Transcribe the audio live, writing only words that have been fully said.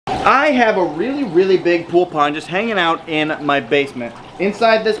I have a really big pool pond just hanging out in my basement.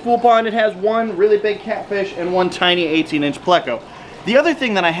 Inside this pool pond, it has one really big catfish and one tiny 18-inch pleco. The other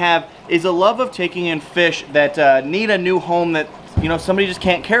thing that I have is a love of taking in fish that need a new home that, you know, somebody just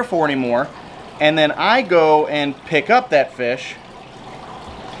can't care for anymore. And then I go and pick up that fish,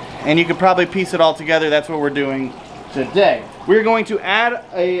 and you could probably piece it all together. That's what we're doing today. We're going to add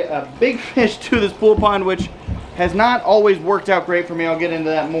a big fish to this pool pond, which has not always worked out great for me. I'll get into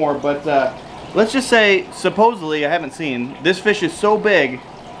that more, but let's just say, supposedly, I haven't seen, this fish is so big,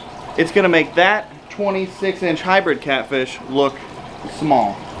 it's gonna make that 26-inch hybrid catfish look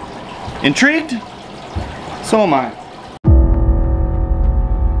small. Intrigued? So am I.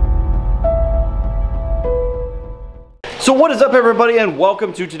 So what is up, everybody, and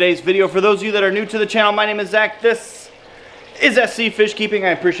welcome to today's video. For those of you that are new to the channel, my name is Zach. This is SC Fish Keeping. I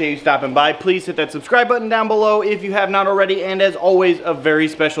appreciate you stopping by. Please hit that subscribe button down below if you have not already, and as always, a very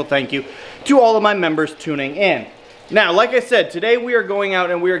special thank you to all of my members tuning in. Now, like I said, today we are going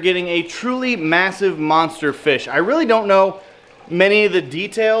out and we are getting a truly massive monster fish. I really don't know many of the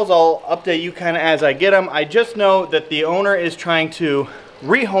details. I'll update you kind of as I get them. I just know that the owner is trying to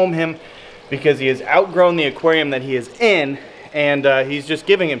rehome him because he has outgrown the aquarium that he is in, and he's just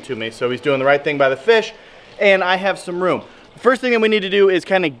giving him to me. So he's doing the right thing by the fish, and I have some room. First thing that we need to do is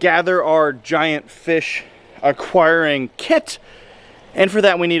kind of gather our giant fish acquiring kit, and for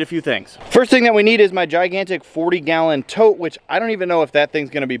that we need a few things. First thing that we need is my gigantic 40-gallon tote, which I don't even know if that thing's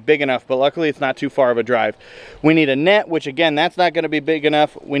going to be big enough, but luckily it's not too far of a drive. We need a net, which again, that's not going to be big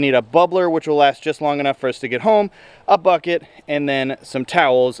enough. We need a bubbler, which will last just long enough for us to get home, a bucket, and then some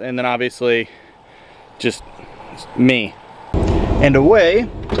towels, and then obviously just me. And away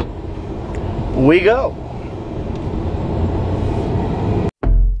we go.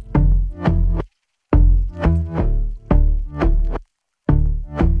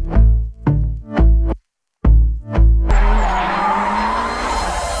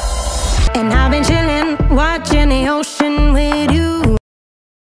 And I've been chillin', watching the ocean with you.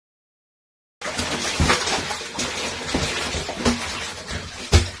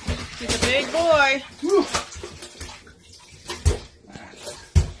 He's a big boy. Woo.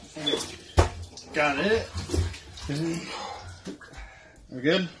 Got it. We're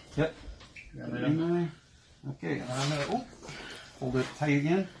good? Yep. Got it in there. Okay, hold it tight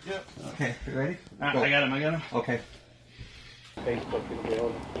again. Yep. Okay, you ready? I got him. Okay. Facebook, it'll be able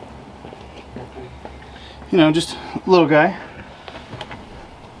to... You know, just a little guy.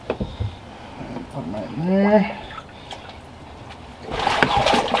 Put him right in there.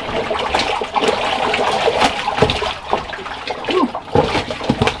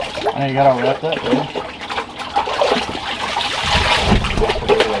 Now you got all wrapped up, dude.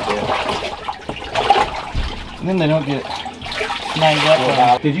 And then they don't get snagged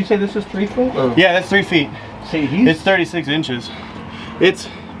up. Did you say this is 3 feet? Or? Yeah, that's 3 feet. See, It's 36 inches. It's,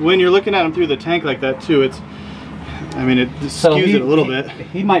 when you're looking at him through the tank like that too, it's, I mean, it skews it a little bit.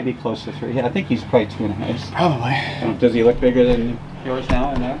 He might be close to 3. Yeah, I think he's probably 2.5. Probably. Does he look bigger than yours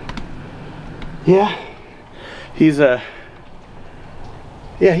now? Yeah. He's yeah,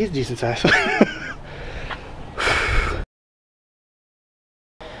 he's decent size.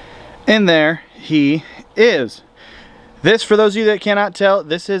 And there he is. This, for those of you that cannot tell,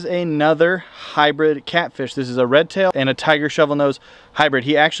 this is another hybrid catfish. This is a red tail and a tiger shovel nose hybrid.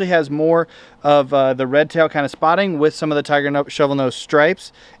 He actually has more of the red tail kind of spotting with some of the tiger shovel nose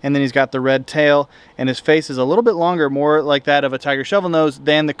stripes, and then he's got the red tail, and his face is a little bit longer, more like that of a tiger shovel nose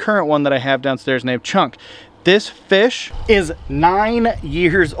than the current one that I have downstairs named Chunk. This fish is 9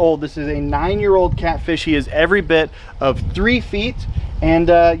 years old. This is a 9-year-old catfish. He is every bit of 3 feet. And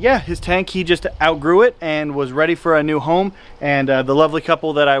yeah, his tank, he just outgrew it and was ready for a new home. And the lovely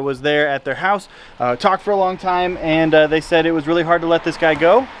couple that I was there at their house talked for a long time, and they said it was really hard to let this guy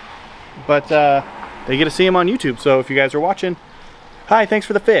go. But they get to see him on YouTube. So if you guys are watching, hi, thanks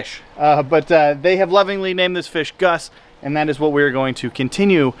for the fish. But they have lovingly named this fish Gus, and that is what we're going to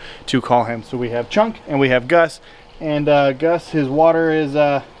continue to call him. So we have Chunk and we have Gus. And Gus, his water is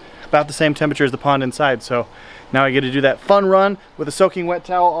about the same temperature as the pond inside. So now I get to do that fun run with a soaking wet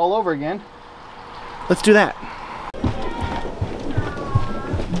towel all over again. Let's do that.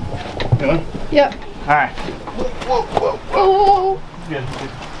 Good? Yep. All right. Whoa, whoa, whoa, whoa. Good.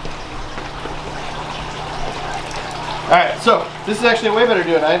 All right, so this is actually a way better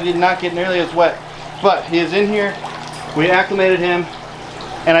doing. I did not get nearly as wet, but he is in here. We acclimated him,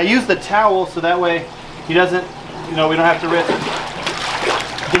 and I used the towel so that way he doesn't, you know, we don't have to risk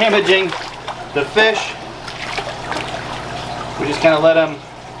damaging the fish. We just kind of let him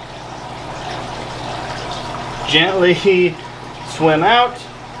gently swim out.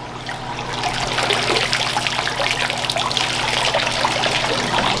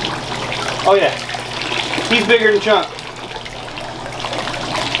 Oh yeah, he's bigger than Chunk.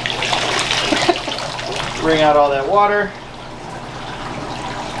 Bring out all that water.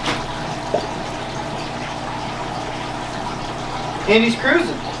 And he's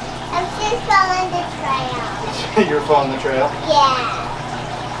cruising. I'm just following the trail. You're following the trail? Yeah.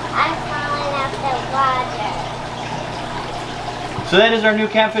 I'm following up the water. So that is our new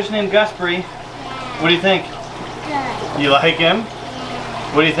catfish named Gus Bree. Yeah. What do you think? Good. You like him?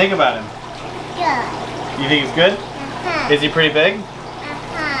 Yeah. What do you think about him? Good. You think he's good? Uh-huh. Is he pretty big?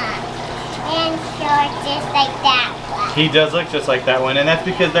 Uh-huh. And short just like that one. He does look just like that one, and that's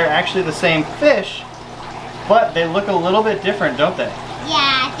because they're actually the same fish, but they look a little bit different, don't they?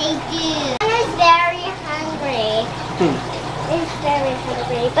 Yeah, they do. One is very hungry. It's very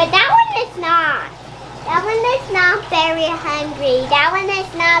hungry. But that one is not. That one is not very hungry. That one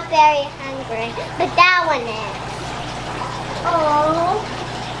is not very hungry. But that one is. Oh,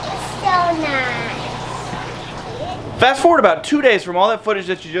 it's so nice. Fast forward about 2 days from all that footage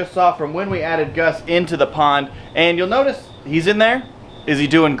that you just saw from when we added Gus into the pond, and you'll notice he's in there. Is he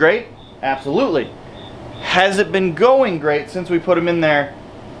doing great? Absolutely. Has it been going great since we put him in there?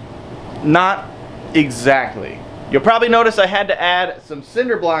 Not exactly. You'll probably notice I had to add some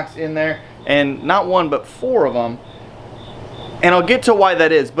cinder blocks in there, and not one but 4 of them. And I'll get to why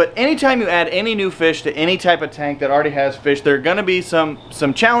that is. But anytime you add any new fish to any type of tank that already has fish, there are going to be some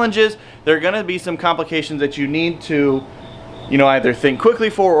challenges. There are going to be some complications that you need to, you know, either think quickly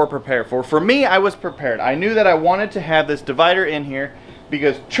for or prepare for. For me, I was prepared. I knew that I wanted to have this divider in here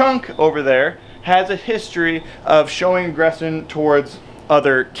because Chunk over there has a history of showing aggression towards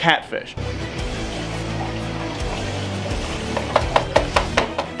other catfish.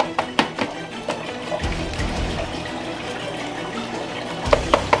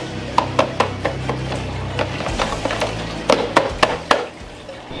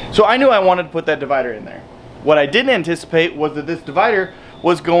 So I knew I wanted to put that divider in there. What I didn't anticipate was that this divider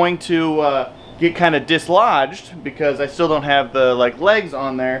was going to get kind of dislodged because I still don't have the legs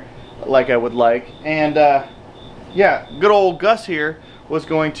on there like I would like. And yeah, good old Gus here was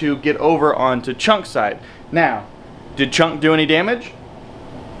going to get over onto Chunk's side. Now, did Chunk do any damage?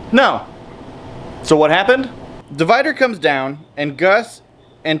 No. So what happened? Divider comes down and Gus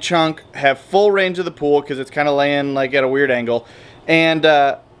and Chunk have full range of the pool because it's kind of laying like at a weird angle. And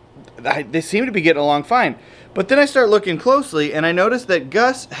they seem to be getting along fine. But then I start looking closely and I notice that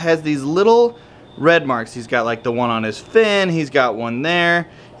Gus has these little red marks. He's got like the one on his fin, he's got one there,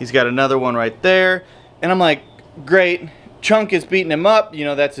 he's got another one right there. And I'm like, great, Chunk is beating him up, you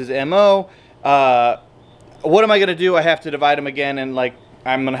know, that's his MO. What am I gonna do? I have to divide him again and like,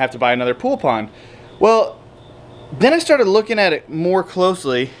 I'm gonna have to buy another pool pond. Well, then I started looking at it more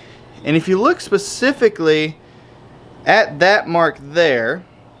closely, and if you look specifically at that mark there,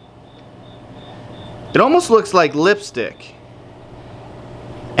 it almost looks like lipstick.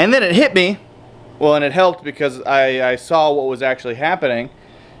 And then it hit me, well, and it helped because I saw what was actually happening.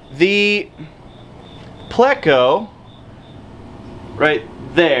 The pleco right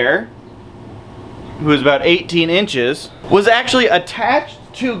there, who was about 18 inches, was actually attached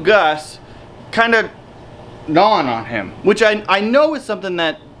to Gus, kind of gnawing on him, which I know is something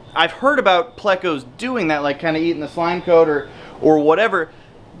that I've heard about plecos doing, that like kind of eating the slime coat or whatever,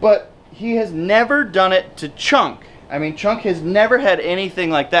 but he has never done it to Chunk. I mean, Chunk has never had anything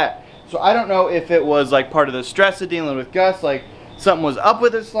like that. So I don't know if it was like part of the stress of dealing with Gus, like something was up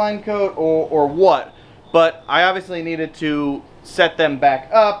with his slime coat or what. But I obviously needed to set them back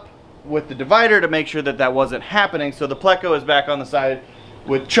up with the divider to make sure that that wasn't happening. So the pleco is back on the side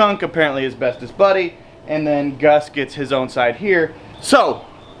with Chunk, apparently his bestest buddy, and then Gus gets his own side here. So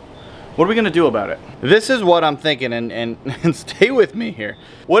what are we gonna do about it? This is what I'm thinking, and stay with me here.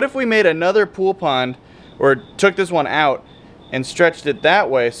 What if we made another pool pond, or took this one out and stretched it that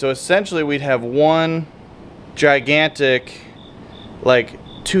way, so essentially we'd have one gigantic, like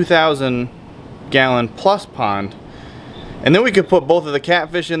 2,000 gallon plus pond, and then we could put both of the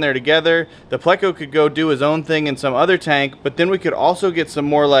catfish in there together. The pleco could go do his own thing in some other tank, but then we could also get some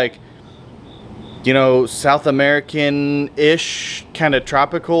more like, you know, South American-ish kind of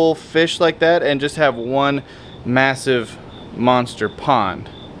tropical fish like that, and just have one massive monster pond.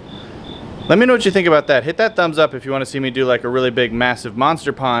 Let me know what you think about that. Hit that thumbs up if you want to see me do like a really big massive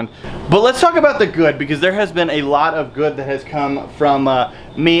monster pond. But let's talk about the good, because there has been a lot of good that has come from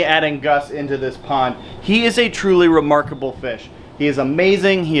me adding Gus into this pond. He is a truly remarkable fish. He is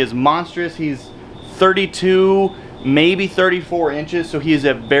amazing, he is monstrous, he's 32, maybe 34 inches, so he is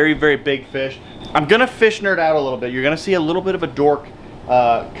a very, very big fish. I'm gonna fish nerd out a little bit. You're gonna see a little bit of a dork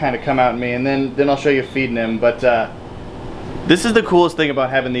kind of come out in me, and then I'll show you feeding him. But This is the coolest thing about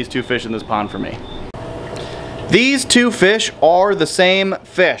having these two fish in this pond for me. These two fish are the same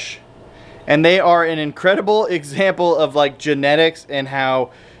fish, and they are an incredible example of like genetics and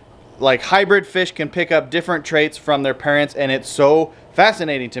how like hybrid fish can pick up different traits from their parents, and it's so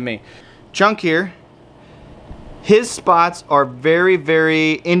fascinating to me. Chunk here, his spots are very,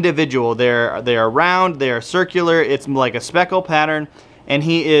 very individual. They are round, they are circular, it's like a speckle pattern, and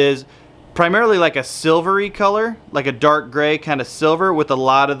he is primarily like a silvery color, like a dark gray kind of silver with a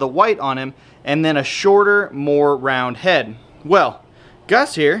lot of the white on him, and then a shorter, more round head. Well,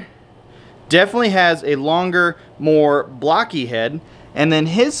 Gus here definitely has a longer, more blocky head, and then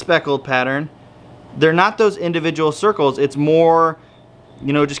his speckled pattern, they're not those individual circles, it's more,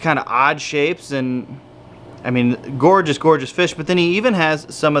 you know, just kind of odd shapes, and I mean, gorgeous, gorgeous fish, but then he even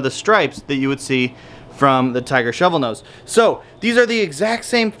has some of the stripes that you would see from the tiger shovelnose. So these are the exact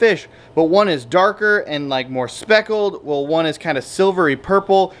same fish, but one is darker and like more speckled, while one is kind of silvery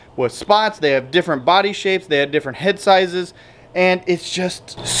purple with spots. They have different body shapes, they have different head sizes, and it's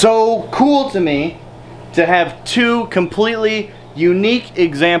just so cool to me to have two completely unique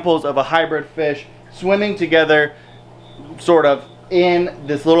examples of a hybrid fish swimming together sort of in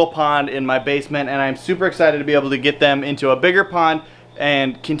this little pond in my basement, and I'm super excited to be able to get them into a bigger pond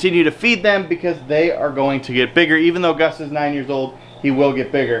and continue to feed them because they are going to get bigger. Even though Gus is 9 years old, he will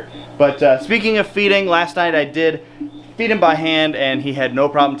get bigger. But speaking of feeding, last night I did feed him by hand, and he had no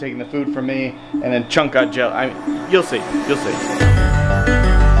problem taking the food from me, and then Chunk got jealous. You'll see, you'll see.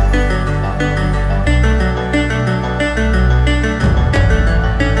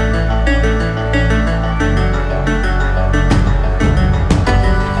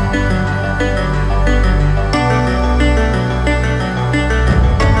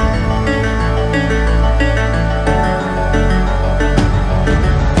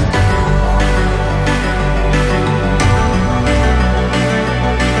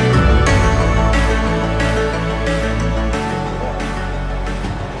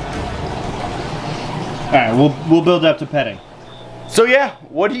 Alright, we'll build up to petting. So yeah,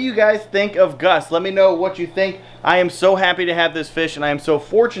 what do you guys think of Gus? Let me know what you think. I am so happy to have this fish, and I am so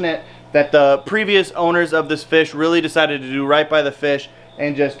fortunate that the previous owners of this fish really decided to do right by the fish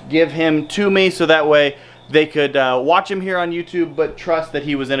and just give him to me, so that way they could watch him here on YouTube but trust that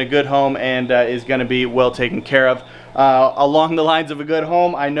he was in a good home and is going to be well taken care of. Along the lines of a good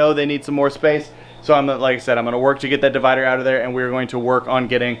home, I know they need some more space, so like I said, I'm going to work to get that divider out of there, and we're going to work on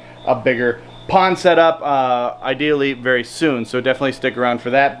getting a bigger pond set up, ideally very soon, so definitely stick around for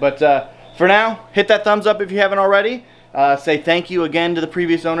that. But for now, hit that thumbs up if you haven't already. Say thank you again to the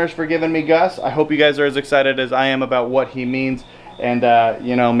previous owners for giving me Gus. I hope you guys are as excited as I am about what he means, and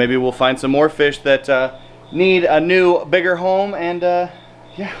you know, maybe we'll find some more fish that need a new, bigger home, and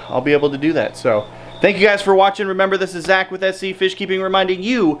yeah, I'll be able to do that. So thank you guys for watching. Remember, this is Zach with SC Fish Keeping, reminding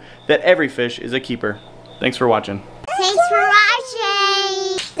you that every fish is a keeper. Thanks for watching. Thanks for watching.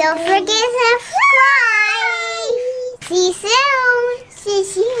 Don't forget to subscribe. See you soon. See you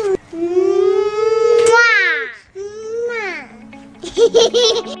soon. Mwah.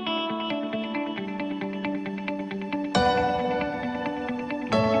 Mwah.